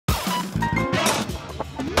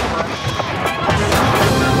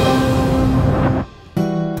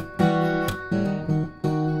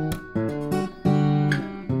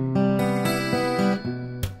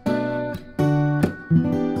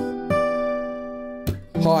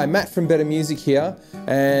Hi, Matt from Better Music here,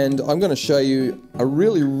 and I'm going to show you a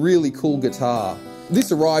really cool guitar.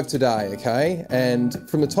 This arrived today, okay, and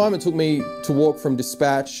from the time it took me to walk from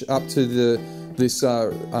dispatch up to this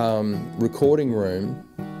recording room,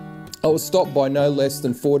 I was stopped by no less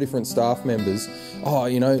than 4 different staff members. Oh,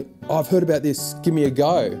 you know, I've heard about this, give me a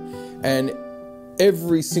go. And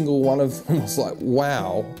every single one of them was like,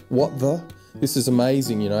 wow, this is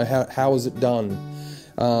amazing, you know, how is it done?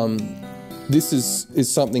 This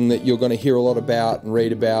is something that you're going to hear a lot about and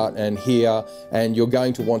read about and hear, and you're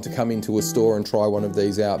going to want to come into a store and try one of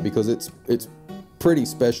these out because it's pretty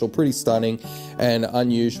special, pretty stunning and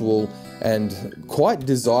unusual and quite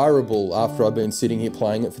desirable after I've been sitting here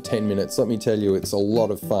playing it for 10 minutes. Let me tell you, it's a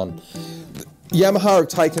lot of fun. Yamaha have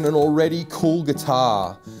taken an already cool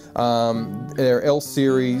guitar, their L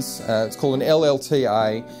series, it's called an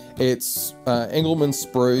LLTA. It's Engelmann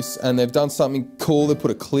spruce, and they've done something cool. They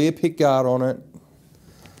put a clear pick guard on it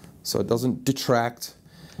so it doesn't detract.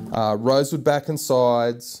 Rosewood back and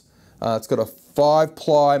sides. It's got a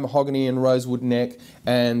 5-ply mahogany and rosewood neck,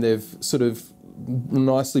 and they've sort of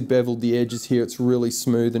nicely beveled the edges here. It's really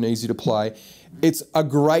smooth and easy to play. It's a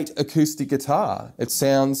great acoustic guitar. It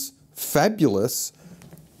sounds fabulous,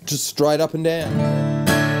 just straight up and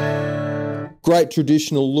down. Great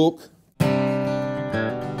traditional look.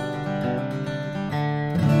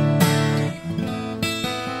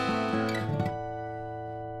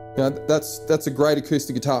 Now, that's a great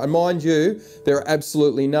acoustic guitar, and mind you, there are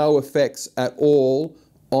absolutely no effects at all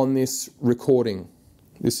on this recording.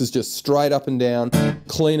 This is just straight up and down,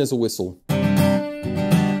 clean as a whistle.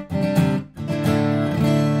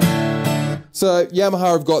 So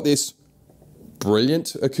Yamaha have got this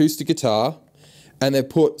brilliant acoustic guitar, and they've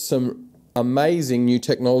put some amazing new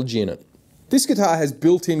technology in it. This guitar has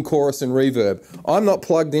built-in chorus and reverb. I'm not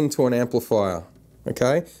plugged into an amplifier,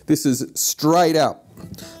 okay? This is straight up.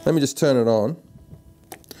 Let me just turn it on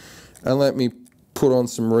and let me put on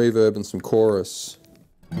some reverb and some chorus.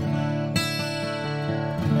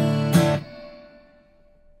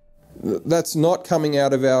 That's not coming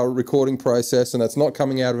out of our recording process, and that's not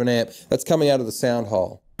coming out of an amp. That's coming out of the sound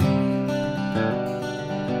hole.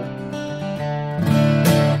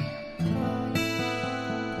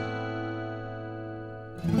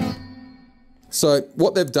 So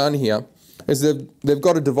what they've done here is they've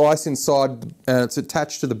got a device inside, and it's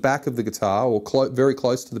attached to the back of the guitar, or very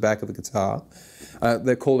close to the back of the guitar.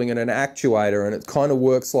 They're calling it an actuator, and it kind of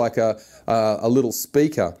works like a little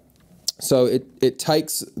speaker. So it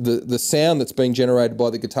takes the sound that's being generated by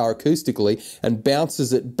the guitar acoustically and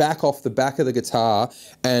bounces it back off the back of the guitar,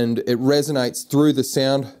 and it resonates through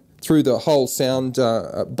the whole sound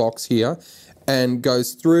box here, and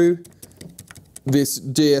goes through this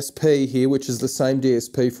DSP here, which is the same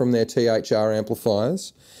DSP from their THR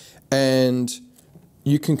amplifiers, and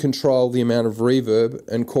you can control the amount of reverb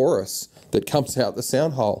and chorus that comes out the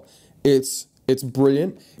sound hole. It's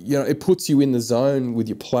brilliant. You know, it puts you in the zone with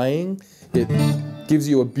your playing. It gives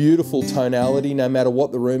you a beautiful tonality no matter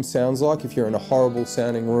what the room sounds like. If you're in a horrible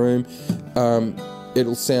sounding room,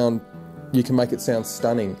 you can make it sound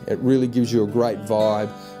stunning. It really gives you a great vibe,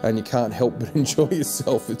 and you can't help but enjoy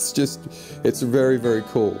yourself. It's very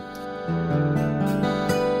cool.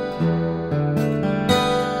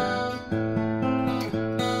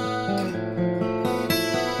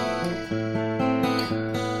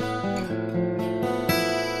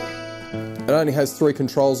 It only has 3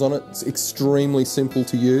 controls on it. It's extremely simple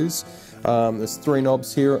to use. There's 3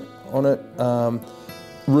 knobs here on it.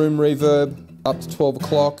 Room reverb up to 12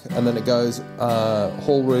 o'clock, and then it goes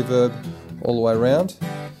hall reverb all the way around.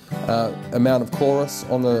 Amount of chorus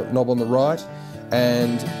on the knob on the right,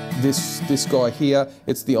 and this guy here,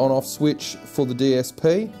 it's the on-off switch for the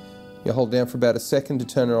DSP. You hold down for about a second to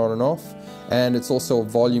turn it on and off, and it's also a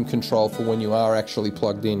volume control for when you are actually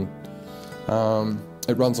plugged in.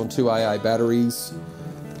 It runs on 2 AA batteries.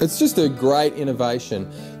 It's just a great innovation.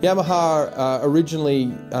 Yamaha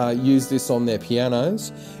originally used this on their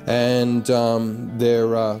pianos, and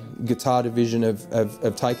their guitar division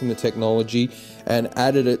have taken the technology and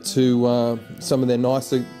added it to some of their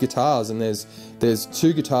nicer guitars. And there's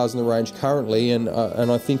 2 guitars in the range currently, and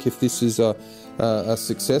I think if this is a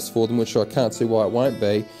success for them, which I can't see why it won't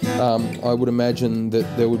be, I would imagine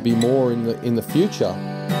that there would be more in the future.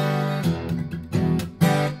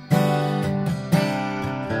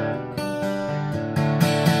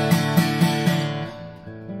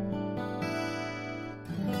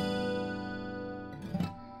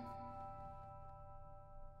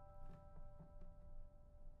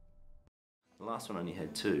 The last one only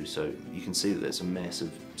had 2, so you can see that that's a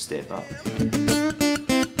massive step up.